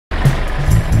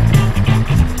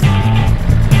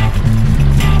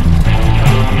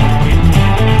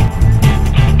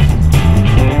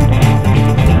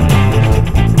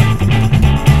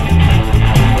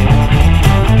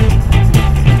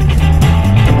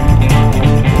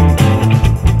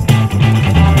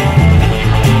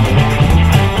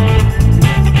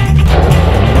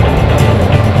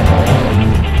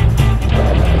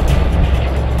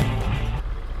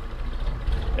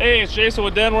it's Jason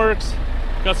with Denwerks.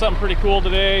 Got something pretty cool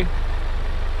today.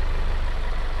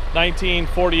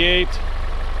 1948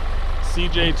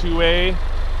 CJ2A.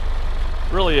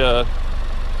 Really a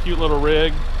cute little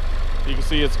rig. You can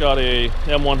see it's got a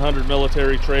M100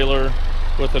 military trailer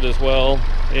with it as well.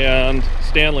 And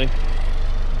Stanley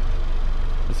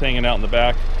is hanging out in the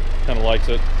back. Kind of likes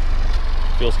it.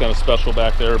 Feels kind of special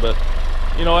back there. But,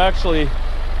 you know, actually,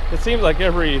 it seems like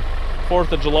every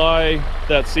 4th of July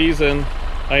that season,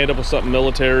 I end up with something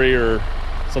military or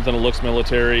something that looks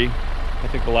military. I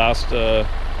think the last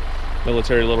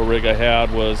military little rig I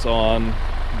had was on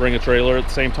Bring a Trailer at the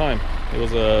same time. It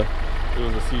was a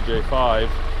CJ5.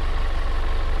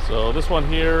 So this one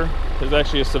here is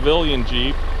actually a civilian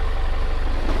Jeep,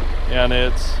 and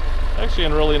it's actually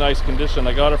in really nice condition.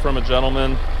 I got it from a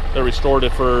gentleman that restored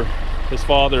it for his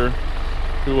father,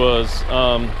 who was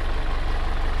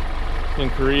in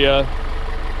Korea,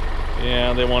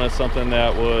 and they wanted something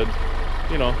that would,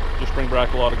 you know, just bring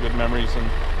back a lot of good memories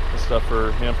and stuff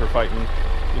for him, for fighting,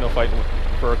 you know, fighting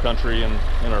for our country and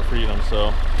our freedom.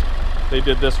 So they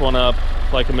did this one up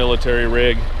like a military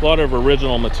rig. A lot of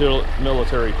original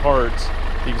military parts.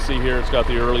 You can see here it's got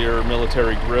the earlier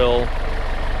military grill,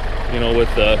 you know, with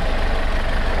the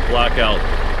blackout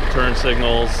turn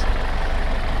signals,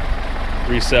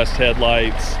 recessed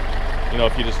headlights. You know,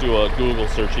 if you just do a Google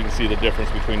search, you can see the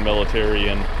difference between military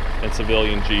and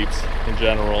civilian Jeeps in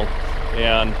general.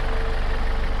 And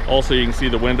also you can see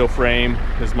the window frame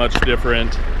is much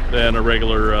different than a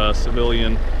regular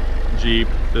civilian Jeep.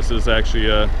 This is actually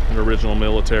an original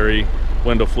military.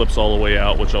 Window flips all the way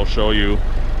out, which I'll show you,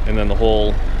 and then the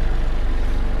whole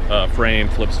frame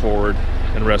flips forward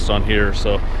and rests on here.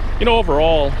 So, you know,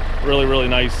 overall, really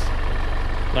nice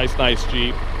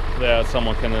Jeep that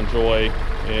someone can enjoy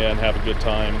and have a good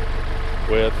time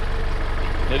with.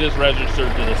 It is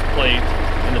registered to this plate.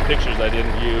 In the pictures I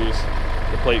didn't use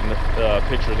the plate in the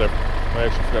pictures. I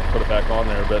actually forgot to put it back on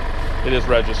there, but it is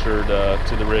registered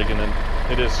to the rig, and then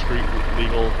it is street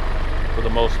legal for the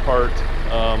most part.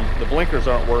 The blinkers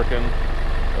aren't working.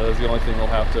 Is the only thing they'll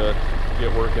have to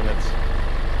get working.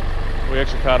 We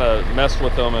actually kind of messed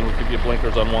with them, and we could get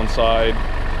blinkers on one side,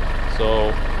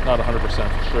 so not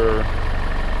 100% sure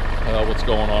what's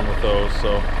going on with those.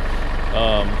 So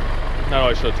I know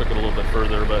I should have took it a little bit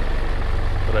further, but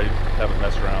I haven't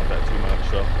messed around with that too much.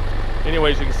 So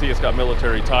anyways, you can see it's got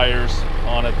military tires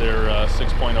on it. They're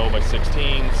 6.0 by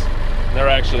 16s. They're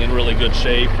actually in really good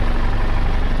shape.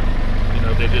 You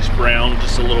know, they just brown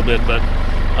just a little bit, but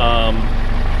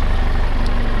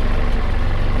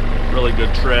really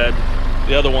good tread.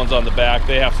 The other ones on the back,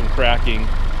 they have some cracking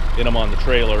in them on the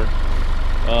trailer,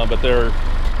 but they're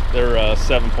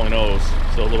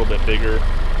 7.0s, so a little bit bigger.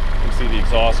 You can see the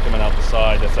exhaust coming out the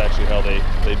side. That's actually how they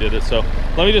did it. So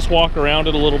let me just walk around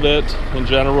it a little bit in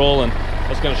general, and I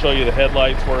was going to show you the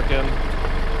headlights working.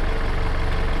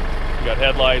 We got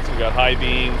headlights, we got high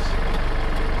beams.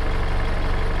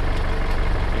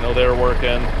 You know, they're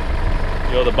working.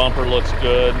 You know, the bumper looks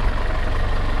good.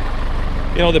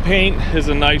 You know, the paint is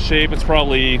in nice shape. It's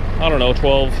probably, I don't know,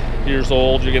 12 years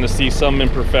old. You're going to see some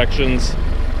imperfections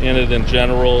in it in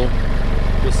general.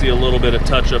 You'll see a little bit of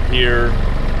touch up here.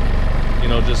 You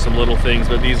know, just some little things,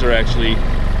 but these are actually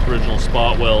original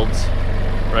spot welds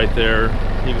right there.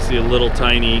 You can see a little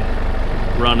tiny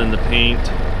run in the paint.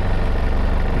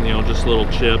 You know, just little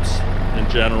chips in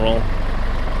general.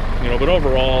 You know, but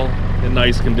overall, in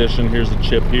nice condition. Here's a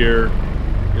chip here.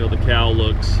 You know, the cowl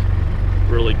looks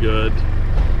really good.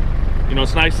 You know,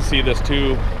 it's nice to see this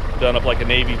too done up like a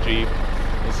Navy Jeep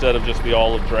instead of just the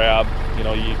olive drab, you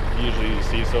know, you usually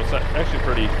see. So it's actually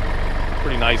pretty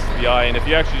nice to the eye. And if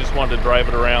you actually just wanted to drive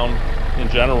it around in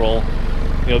general,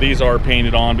 you know, these are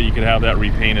painted on, but you could have that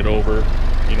repainted over,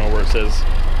 you know, where it says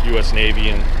US Navy,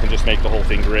 and just make the whole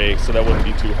thing gray, so that wouldn't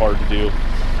be too hard to do.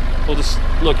 We'll just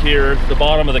look here, the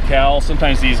bottom of the cowl,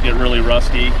 sometimes these get really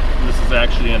rusty. This is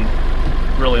actually in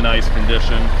really nice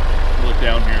condition. Look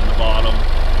down here in the bottom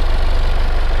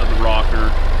of the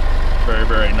rocker,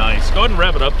 very nice. Go ahead and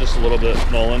rev it up just a little bit,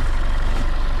 Nolan.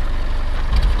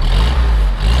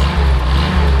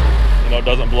 You know, it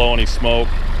doesn't blow any smoke,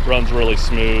 runs really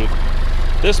smooth.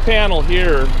 This panel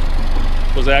here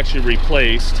was actually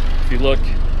replaced. If you look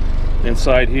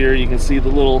inside here, you can see the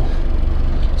little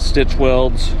stitch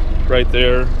welds right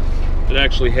there. It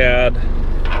actually had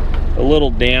a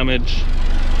little damage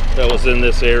that was in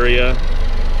this area,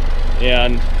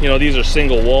 and you know, these are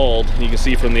single walled, you can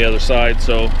see from the other side.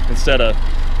 So instead of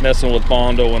messing with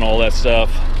Bondo and all that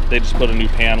stuff, they just put a new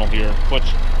panel here,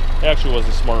 which actually was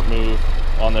a smart move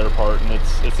on their part, and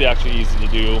it's actually easy to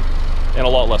do and a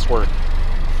lot less work.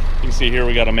 You can see here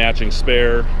we got a matching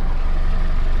spare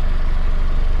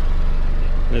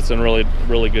it's in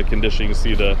really good condition. You can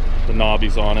see the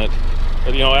knobbies on it,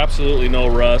 but you know, absolutely no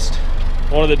rust.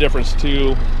 One of the difference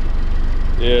too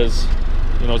is,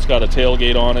 you know, it's got a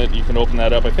tailgate on it. You can open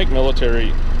that up. I think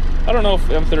military, I don't know if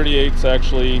M38s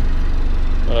actually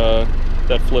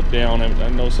that flip down. I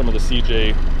know some of the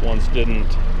CJ ones didn't.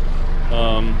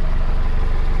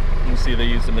 You can see they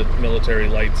use the military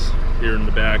lights here in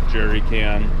the back, jerry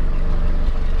can.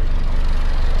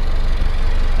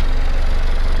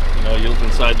 You know, you look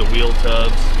inside the wheel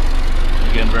tubs.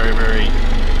 Again, very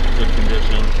good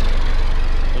condition.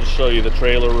 I'll just show you the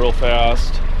trailer real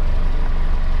fast.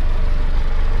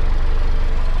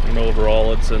 And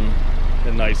overall, it's in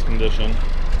nice condition.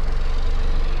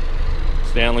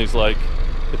 Stanley's like,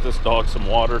 get this dog some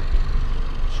water,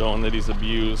 showing that he's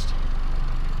abused.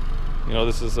 You know,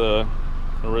 this is an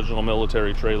original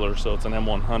military trailer, so it's an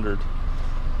M100.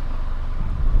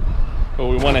 But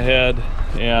we went ahead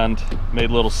and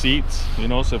made little seats, you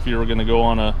know, so if you were going to go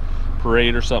on a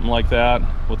parade or something like that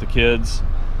with the kids,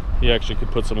 you actually could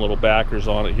put some little backers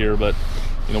on it here, but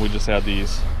you know, we just had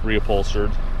these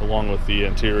reupholstered along with the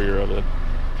interior of it.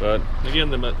 But again,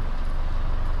 the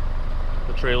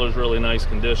trailer's really nice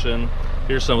condition.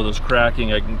 Here's some of those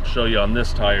cracking I can show you on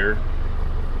this tire.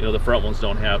 You know, the front ones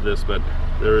don't have this, but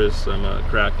there is some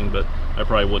cracking, but I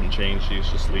probably wouldn't change these,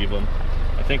 just leave them.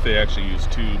 I think they actually use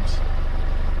tubes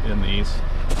in these.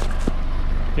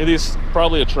 Yeah, these,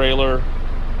 probably a trailer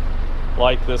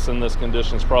like this in this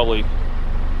condition is probably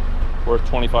worth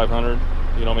 $2,500,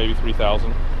 you know, maybe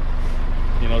 $3,000.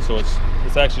 You know, so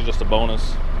it's actually just a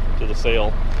bonus to the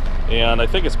sale. And I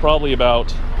think it's probably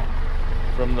about,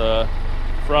 from the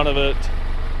front of it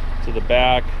to the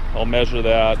back, I'll measure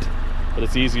that, but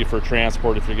it's easy for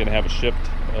transport if you're going to have it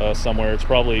shipped somewhere. It's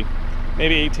probably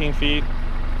maybe 18 feet,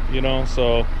 you know,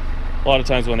 so a lot of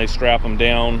times when they strap them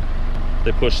down,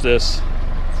 they push this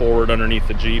forward underneath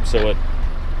the Jeep, so it,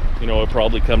 you know, it'll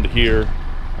probably come to here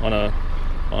on a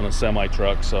semi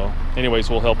truck. So anyways,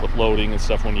 we'll help with loading and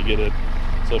stuff when you get it,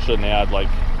 so it shouldn't add like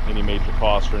any major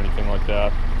cost or anything like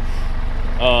that.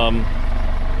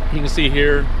 You can see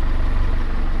here,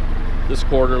 this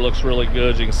quarter looks really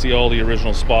good. You can see all the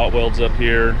original spot welds up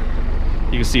here.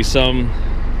 You can see some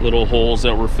little holes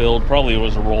that were filled. Probably it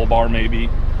was a roll bar maybe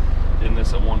in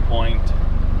this at one point.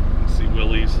 You can see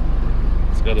Willys.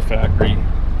 It's got a factory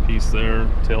piece there,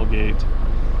 tailgate.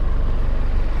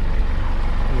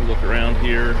 We'll look around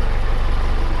here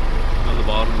on the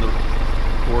bottom of the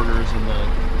quarters and the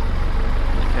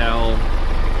cowl,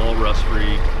 all rust free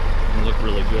and look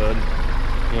really good.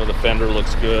 You know, the fender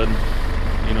looks good.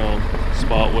 You know,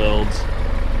 spot welds.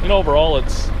 You know, overall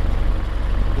it's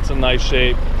in nice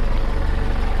shape.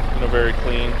 You know, very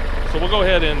clean. So we'll go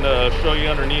ahead and show you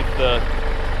underneath the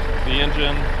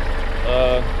engine.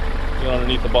 You know,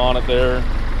 underneath the bonnet there.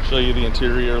 Show you the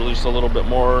interior just a little bit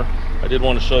more. I did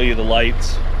want to show you the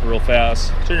lights real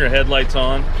fast. Turn your headlights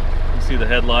on. You can see the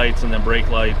headlights and then brake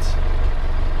lights.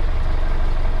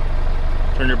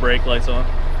 Turn your brake lights on.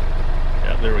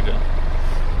 Yeah, there we go.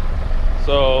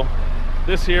 So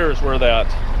this here is where that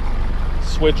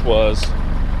switch was,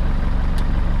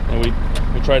 and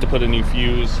we tried to put a new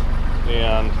fuse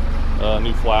and a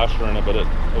new flasher in it, but it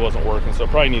wasn't working, so it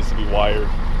probably needs to be wired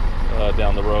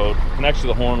down the road. And actually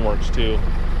the horn works too.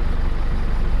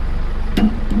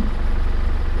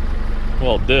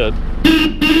 Well, it did.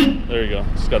 There you go.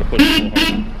 Just got to push it a little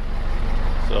harder.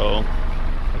 So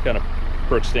I kind of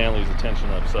perked Stanley's attention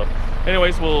up. So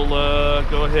anyways, we'll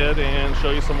go ahead and show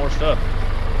you some more stuff.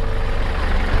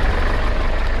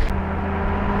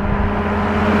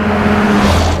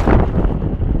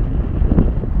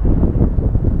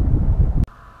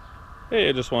 Hey,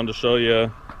 I just wanted to show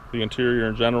you the interior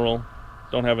in general.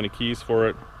 Don't have any keys for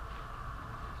it,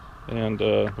 and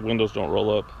the windows don't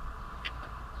roll up,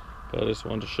 but I just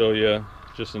wanted to show you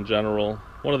just in general.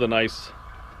 One of the nice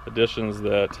additions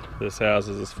that this has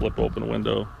is this flip open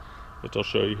window, which I'll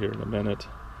show you here in a minute.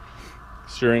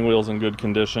 Steering wheel's in good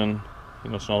condition. You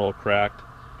know, it's not all cracked.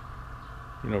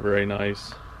 You know, very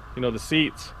nice. You know, the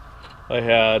seats I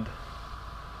had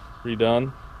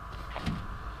redone.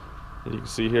 You can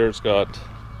see here it's got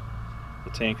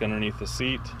the tank underneath the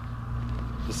seat.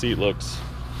 The seat looks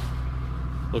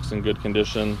in good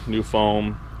condition. New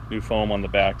foam on the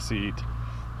back seat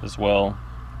as well.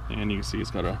 And you can see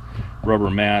it's got a rubber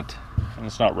mat, and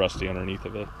it's not rusty underneath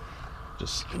of it.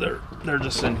 Just they're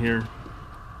just in here,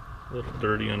 a little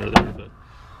dirty under there, but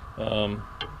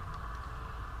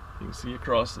you can see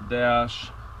across the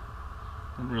dash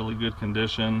in really good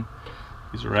condition.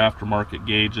 These are aftermarket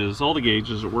gauges. All the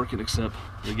gauges are working except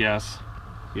the gas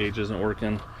gauge isn't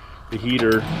working. The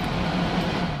heater,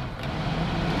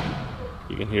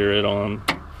 you can hear it on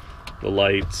the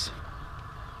lights,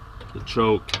 the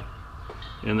choke,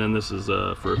 and then this is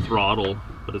for throttle,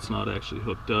 but it's not actually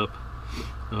hooked up.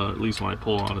 At least when I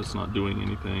pull on it, it's not doing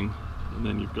anything. And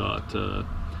then you've got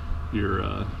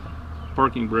your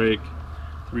parking brake,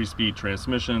 3-speed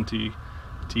transmission,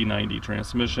 T90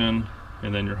 transmission,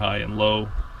 and then your high and low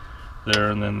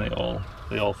there, and then they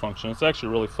all function. It's actually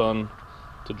really fun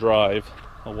to drive.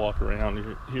 I'll walk around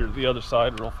here to the other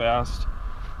side real fast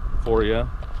for you.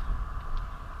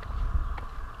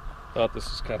 Thought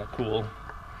this is kind of cool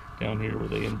down here where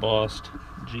they embossed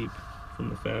Jeep from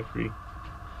the factory.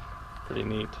 Pretty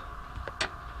neat.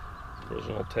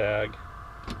 Original tag.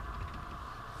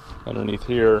 Underneath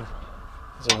here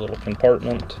is a little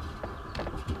compartment.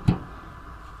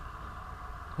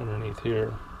 Underneath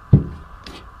here,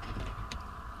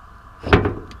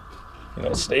 you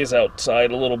know, it stays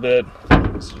outside a little bit.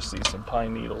 So you see some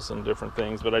pine needles and different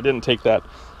things, but I didn't take that.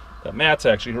 That mat's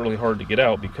actually really hard to get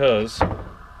out because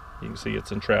you can see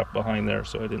it's entrapped behind there,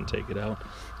 so I didn't take it out.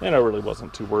 And I really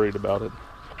wasn't too worried about it.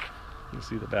 You can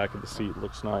see the back of the seat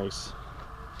looks nice.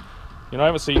 You know, I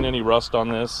haven't seen any rust on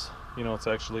this. You know, it's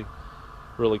actually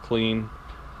really clean.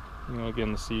 You know,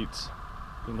 again, the seats,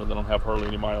 you know, they don't have hardly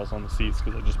any miles on the seats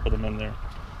because I just put them in there.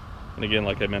 And again,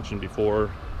 like I mentioned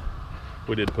before,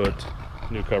 we did put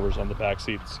new covers on the back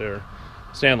seats there.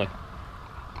 Stanley.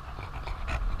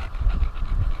 I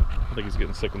think he's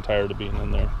getting sick and tired of being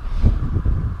in there.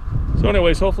 So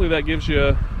anyways, hopefully that gives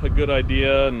you a good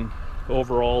idea and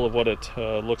overall of what it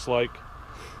looks like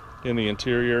in the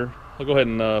interior. I'll go ahead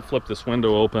and flip this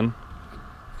window open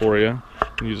for you.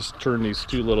 And you just turn these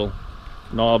two little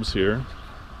knobs here.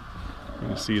 You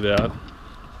can see that.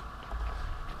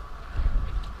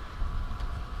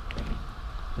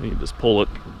 And you just pull it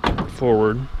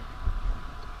forward.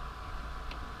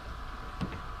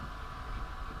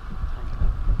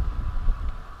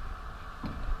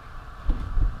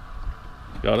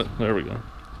 Got it? There we go.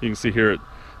 You can see here it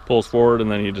pulls forward and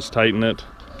then you just tighten it.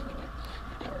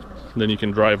 Then you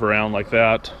can drive around like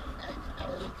that.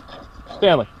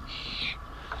 Stanley.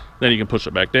 Then you can push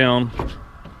it back down.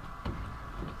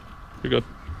 You're good.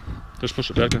 Just push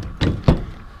it back in.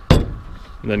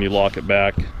 And then you lock it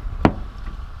back.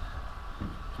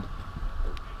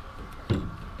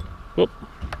 Whoop.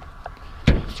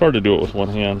 It's hard to do it with one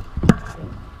hand.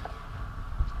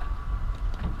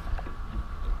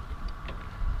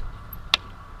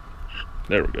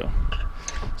 There we go.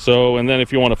 So, and then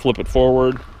if you want to flip it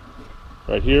forward,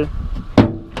 right here,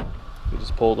 you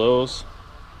just pull those.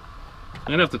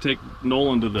 I'd have to take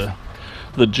Nolan to the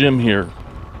gym here.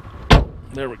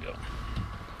 There we go.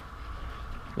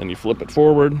 Then you flip it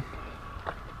forward.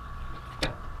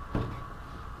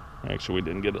 Actually, we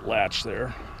didn't get it latched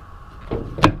there.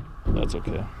 That's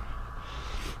okay.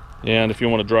 And if you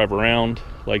want to drive around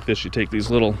like this, you take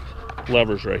these little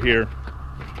levers right here.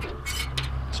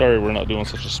 Sorry we're not doing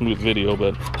such a smooth video,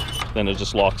 but then it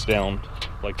just locks down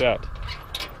like that.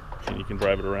 And you can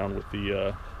drive it around with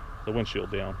the windshield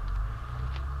down.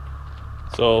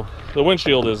 So the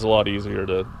windshield is a lot easier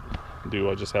to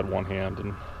do. I just had one hand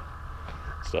and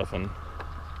stuff, and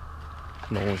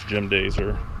Nolan's gym days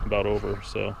are about over.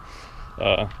 So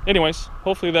anyways,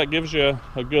 hopefully that gives you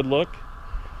a good look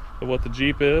at what the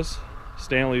Jeep is.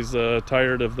 Stanley's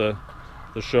tired of the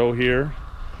show here.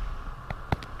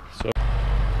 So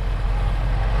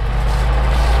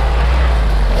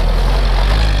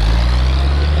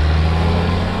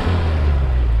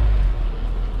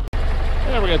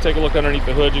and we're going to take a look underneath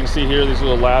the hood. You can see here these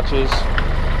little latches.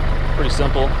 Pretty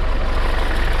simple.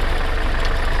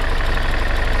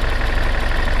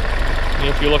 And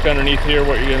if you look underneath here,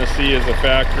 what you're going to see is a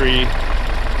factory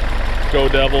Go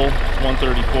Devil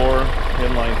 134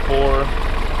 inline 4.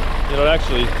 You know, it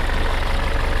actually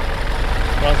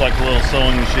runs like a little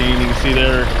sewing machine. You can see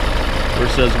there where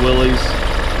it says Willys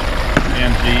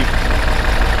and Jeep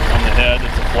on the head.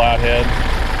 It's a flat head.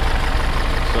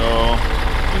 So,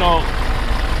 you know,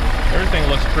 everything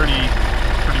looks pretty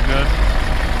good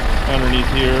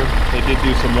underneath here. They did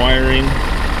do some wiring,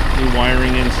 new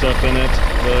wiring and stuff in it,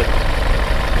 but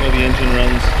you know, the engine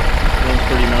runs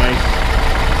pretty nice.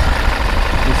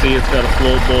 You can see it's got a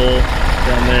float bowl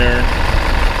down there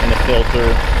and a filter.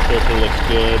 Filter looks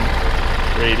good.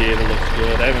 Radiator looks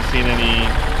good. I haven't seen any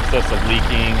excessive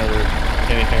leaking or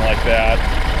anything like that.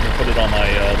 I'm gonna put it on my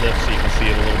lift so you can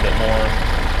see it a little bit more.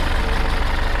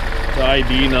 The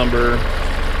ID number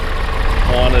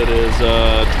on it is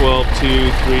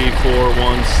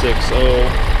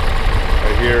 122346160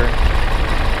 right here.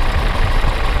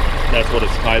 That's what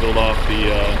it's titled off the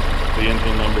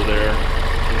engine number there.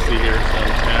 You can see here it's got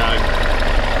a tag,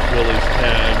 Willys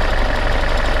tag,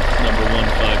 it's number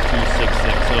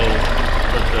 152660.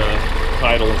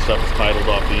 title and stuff is titled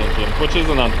off the engine, which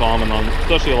isn't uncommon on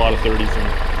especially a lot of 30s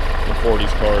and 40s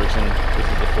cars, and this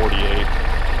is a 48.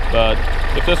 But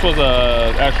if this was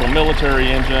a actual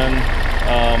military engine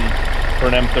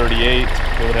for an M38,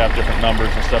 it would have different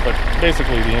numbers and stuff, but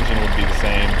basically the engine would be the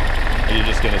same. You're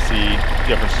just going to see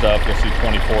different stuff. You'll see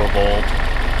 24 volt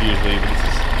usually, but this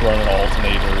is running an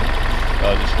alternator,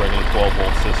 just regular 12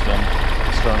 volt system,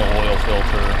 external oil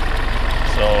filter.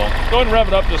 So go ahead and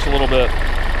rev it up just a little bit.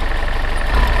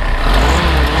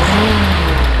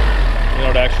 You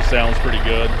know, it actually sounds pretty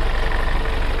good.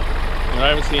 And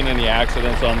I haven't seen any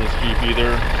accidents on this Jeep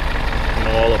either. You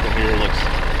know, all up in here looks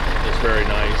very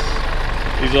nice.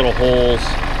 These little holes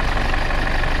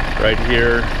right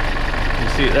here, you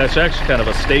see that's actually kind of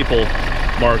a staple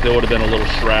mark. There would have been a little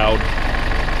shroud,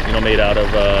 you know, made out of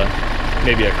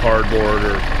maybe a cardboard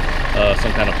or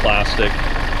some kind of plastic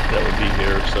that would be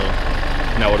here. So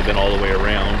that would have been all the way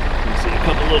around. You can see a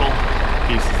couple little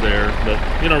pieces there, but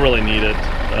you don't really need it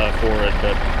for it,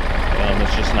 but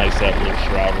it's just nice to have a little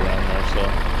shroud around there. So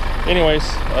anyways,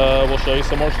 we'll show you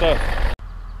some more stuff.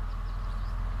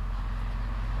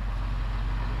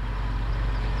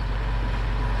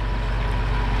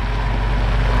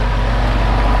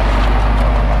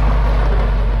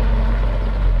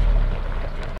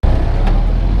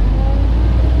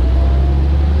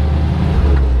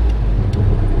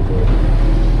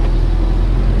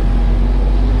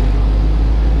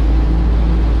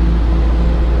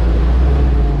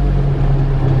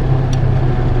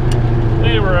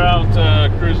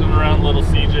 Cruising around little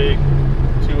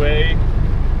CJ2A,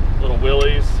 little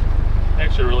Willys.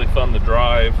 Actually really fun to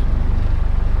drive.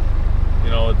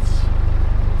 You know, it's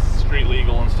street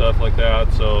legal and stuff like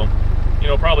that, so you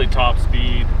know, probably top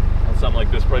speed on something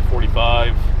like this, probably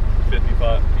 45,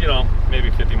 55, you know, maybe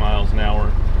 50 miles an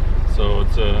hour. So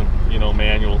it's a, you know,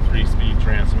 manual 3-speed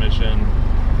transmission.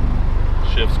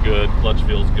 Shifts good, clutch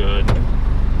feels good,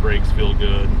 brakes feel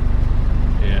good,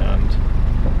 and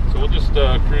so we'll just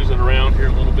cruise it around here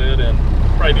a little bit and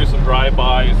probably do some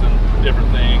drive-bys and different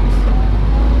things.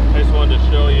 I just wanted to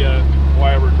show you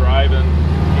while we're driving.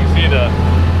 You can see the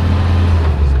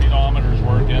speedometer's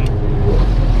working. You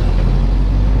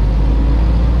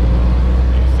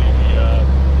can see the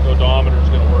odometer's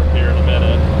going to work here in a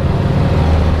minute.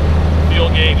 Fuel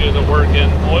gauge isn't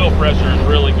working. Oil pressure is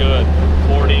really good,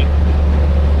 40.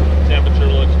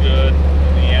 Temperature looks good.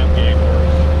 The amp gauge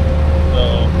works.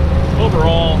 So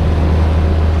overall,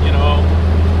 you know,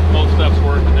 most stuff's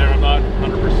working there. I'm not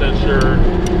 100% sure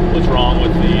what's wrong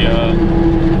with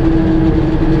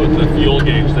the fuel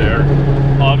gauge there.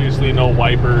 Obviously no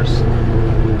wipers, you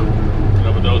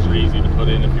know, but those are easy to put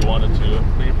in if you wanted to.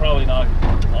 But you're probably not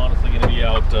honestly going to be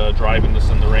out driving this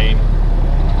in the rain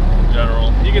in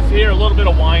general. You can hear a little bit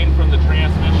of whine from the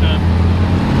transmission.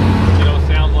 You know, it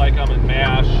sounds like I'm in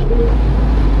MASH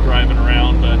driving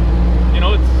around, but you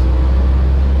know, it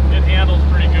handles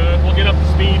pretty good. We'll get up to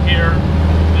speed here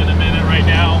in a minute. Right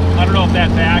now, I don't know if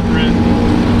that's accurate.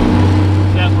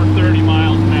 It says we're 30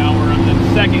 miles an hour. I'm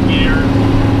in second gear.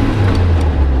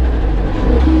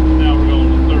 Now we're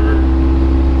going to third.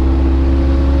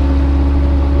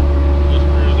 Just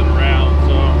cruising around.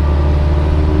 So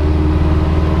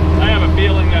I have a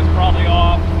feeling that's probably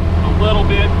off a little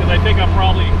bit, because I think I'm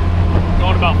probably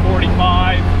going about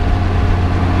 45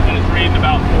 and it's reading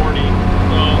about 40.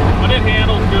 So, but it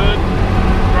handles good.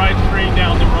 Drives straight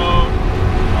down the road.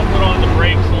 I'll put on the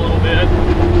brakes a little bit.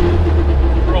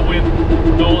 Throw wind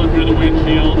going through the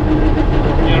windshield.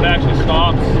 You know, it actually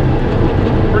stops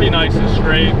pretty nice and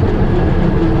straight.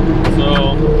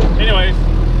 So, anyways,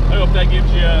 I hope that gives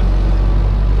you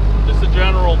just a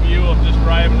general view of just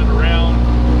driving it around.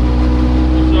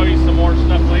 We'll show you some more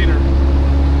stuff later.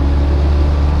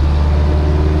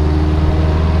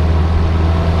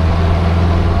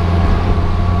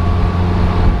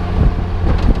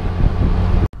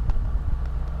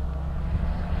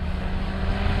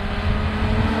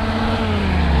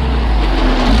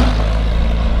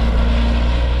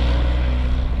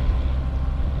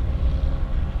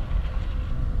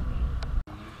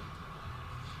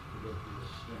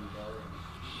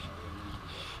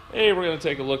 Hey, we're going to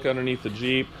take a look underneath the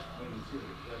Jeep.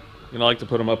 You know, I like to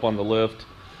put them up on the lift,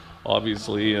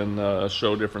 obviously, and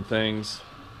show different things.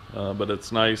 But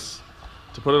it's nice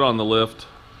to put it on the lift.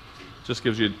 Just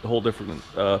gives you a whole different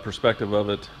perspective of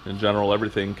it. In general,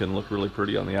 everything can look really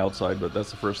pretty on the outside, but that's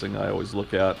the first thing I always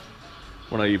look at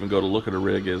when I even go to look at a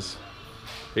rig is,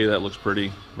 hey, that looks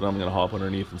pretty, but I'm going to hop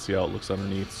underneath and see how it looks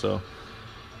underneath. So,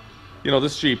 you know,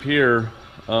 this Jeep here,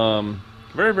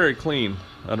 very, very clean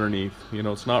underneath. You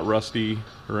know, it's not rusty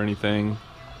or anything.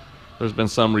 There's been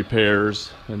some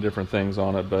repairs and different things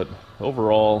on it, but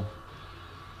overall,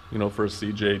 you know, for a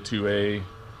CJ2A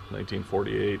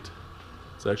 1948.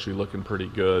 It's actually looking pretty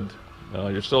good.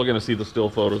 You're still going to see the still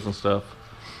photos and stuff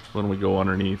when we go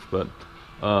underneath, but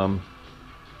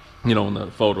you know, in the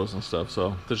photos and stuff.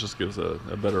 So this just gives a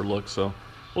better look. So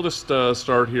we'll just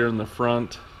start here in the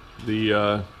front.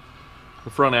 The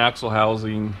front axle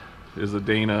housing is a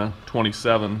Dana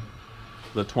 27.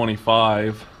 The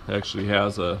 25 actually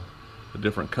has a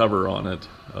different cover on it.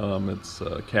 It's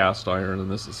cast iron,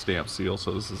 and this is stamped steel.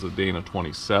 So this is a Dana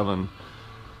 27.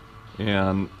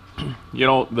 And you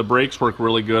know, the brakes work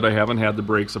really good. I haven't had the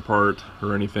brakes apart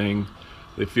or anything.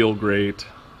 They feel great.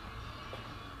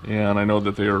 And I know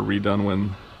that they were redone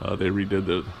when they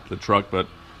redid the truck, or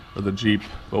the Jeep.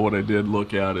 But what I did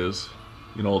look at is,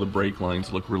 you know, the brake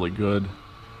lines look really good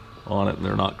on it, and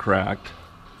they're not cracked.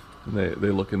 And they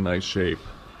look in nice shape.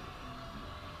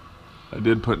 I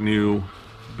did put new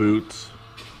boots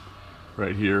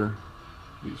right here.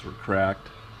 These were cracked.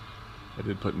 I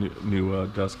did put new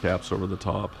dust caps over the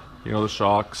top. You know, the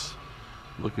shocks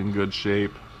look in good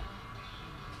shape.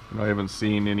 You know, I haven't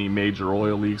seen any major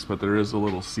oil leaks, but there is a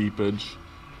little seepage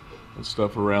and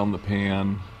stuff around the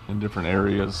pan in different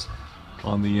areas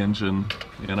on the engine.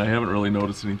 And I haven't really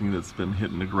noticed anything that's been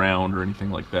hitting the ground or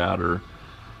anything like that, or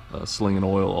slinging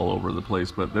oil all over the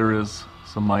place. But there is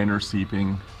some minor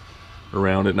seeping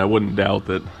around it, and I wouldn't doubt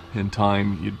that in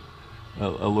time a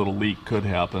little leak could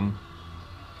happen.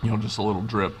 You know, just a little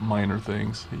drip, minor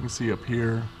things. You can see up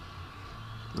here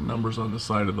the numbers on the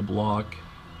side of the block.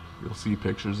 You'll see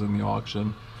pictures in the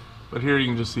auction, but here you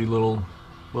can just see little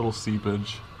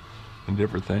seepage and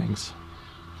different things.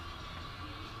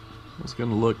 It's going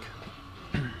to look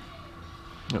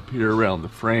up here around the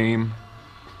frame.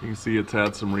 You can see it's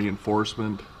had some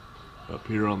reinforcement up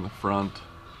here on the front.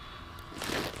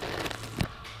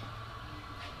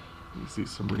 You see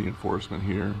some reinforcement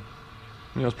here.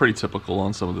 You know, it's pretty typical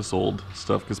on some of this old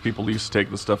stuff, because people used to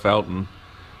take the stuff out and,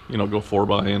 you know, go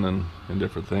 4x-in and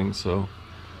different things. So,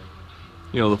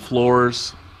 you know, the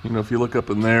floors, you know, if you look up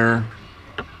in there,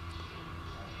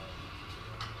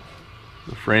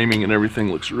 the framing and everything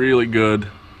looks really good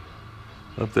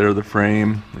up there, the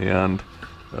frame, and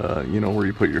you know, where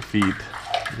you put your feet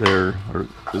there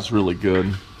is really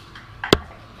good.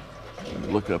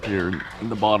 Look up here in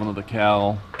the bottom of the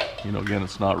cowl, you know, again,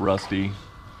 it's not rusty.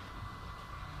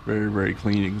 Very, very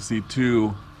clean. You can see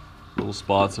two little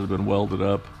spots that have been welded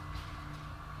up.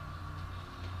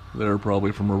 They're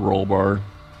probably from a roll bar.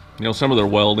 You know, some of their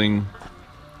welding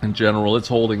in general, it's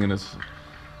holding, and it's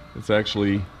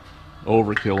actually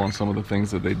overkill on some of the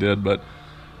things that they did, but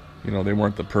you know, they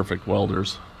weren't the perfect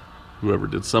welders, whoever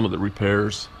did some of the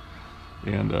repairs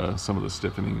and some of the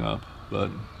stiffening up. But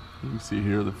you can see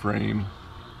here the frame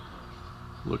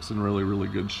looks in really, really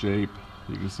good shape.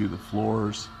 You can see the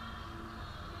floors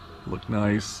look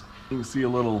nice. You can see a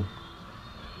little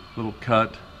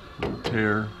cut, little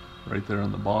tear right there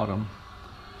on the bottom.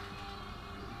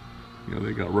 You know,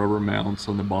 they got rubber mounts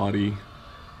on the body.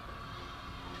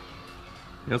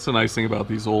 That's the nice thing about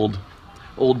these old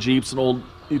Jeeps and old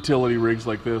utility rigs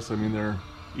like this. I mean, they're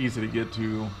easy to get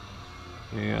to,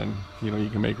 and you know, you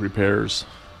can make repairs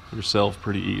yourself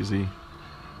pretty easy.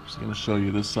 Just going to show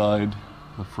you this side,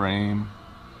 the frame.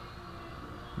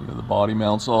 You know, the body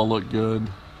mounts all look good,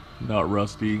 not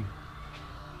rusty.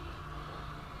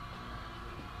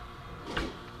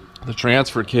 The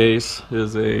transfer case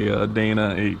is a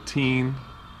Dana 18.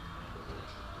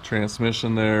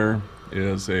 Transmission there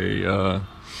is a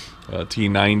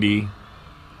T90. You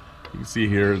can see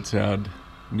here it's had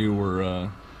newer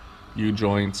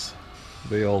U-joints.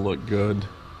 They all look good.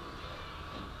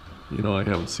 You know, I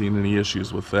haven't seen any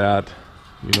issues with that.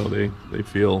 You know, they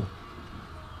feel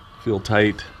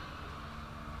tight.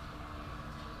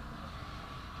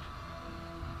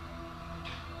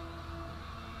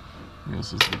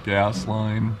 This is the gas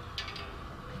line.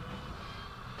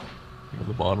 You know,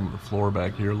 the bottom of the floor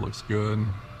back here looks good. You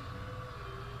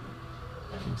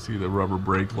can see the rubber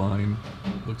brake line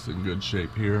looks in good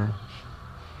shape here.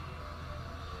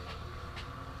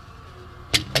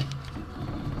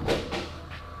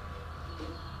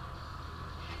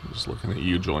 Just looking at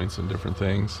U-joints and different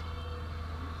things.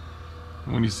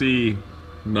 When you see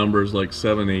numbers like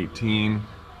 718,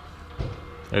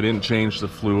 I didn't change the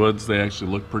fluids. They actually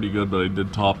look pretty good, but I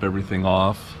did top everything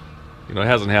off. You know, it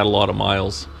hasn't had a lot of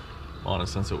miles on it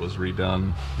since it was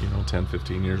redone, you know,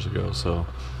 10-15 years ago. So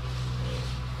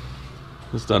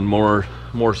it's done more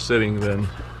sitting than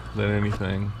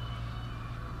anything.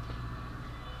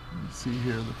 You can see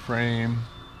here the frame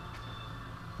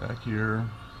back here.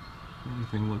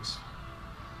 Everything looks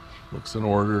in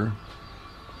order.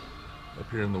 Up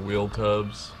here in the wheel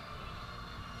tubs,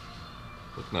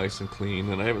 look nice and clean,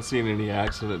 and I haven't seen any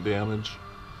accident damage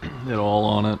at all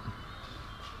on it.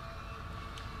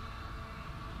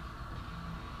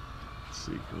 Let's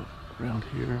see, go around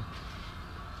here.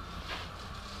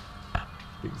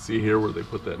 You can see here where they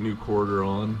put that new quarter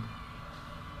on.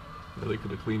 Yeah, they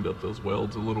could have cleaned up those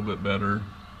welds a little bit better.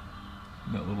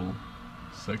 And that little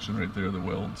section right there, the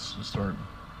welds just aren't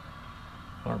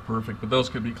perfect, but those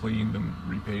could be cleaned and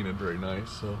repainted very nice.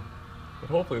 So, but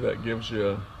hopefully that gives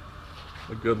you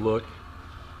a good look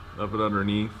of it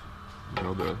underneath, you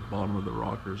know, the bottom of the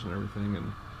rockers and everything,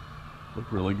 and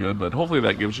look really good. But hopefully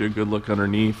that gives you a good look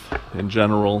underneath in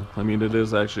general. I mean, it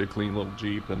is actually a clean little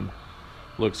Jeep and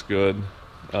looks good.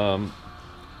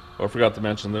 I forgot to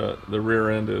mention the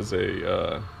rear end is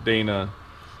a Dana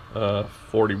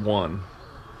 41,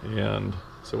 and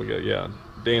so we got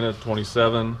Dana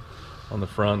 27 on the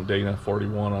front, Dana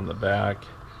 41 on the back,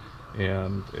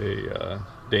 and a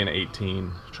Dana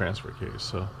 18 transfer case.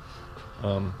 So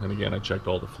and again, I checked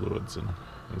all the fluids and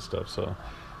stuff. So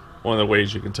one of the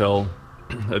ways you can tell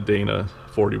a Dana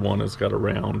 41 has got a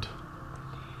round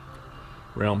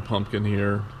pumpkin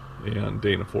here, and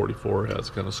Dana 44 has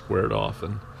kind of squared off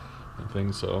and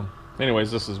things. So anyways,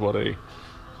 this is what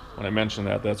when I mentioned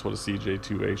that's what a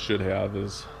CJ2A should have,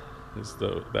 is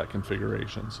that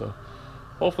configuration. So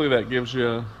hopefully that gives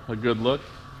you a good look.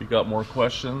 If you got more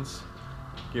questions,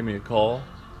 give me a call.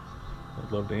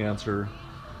 I'd love to answer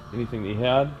anything that you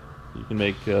had. You can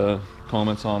make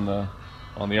comments on the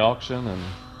auction,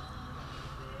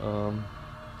 and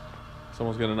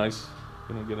someone's gonna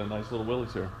get a nice little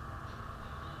Willys here.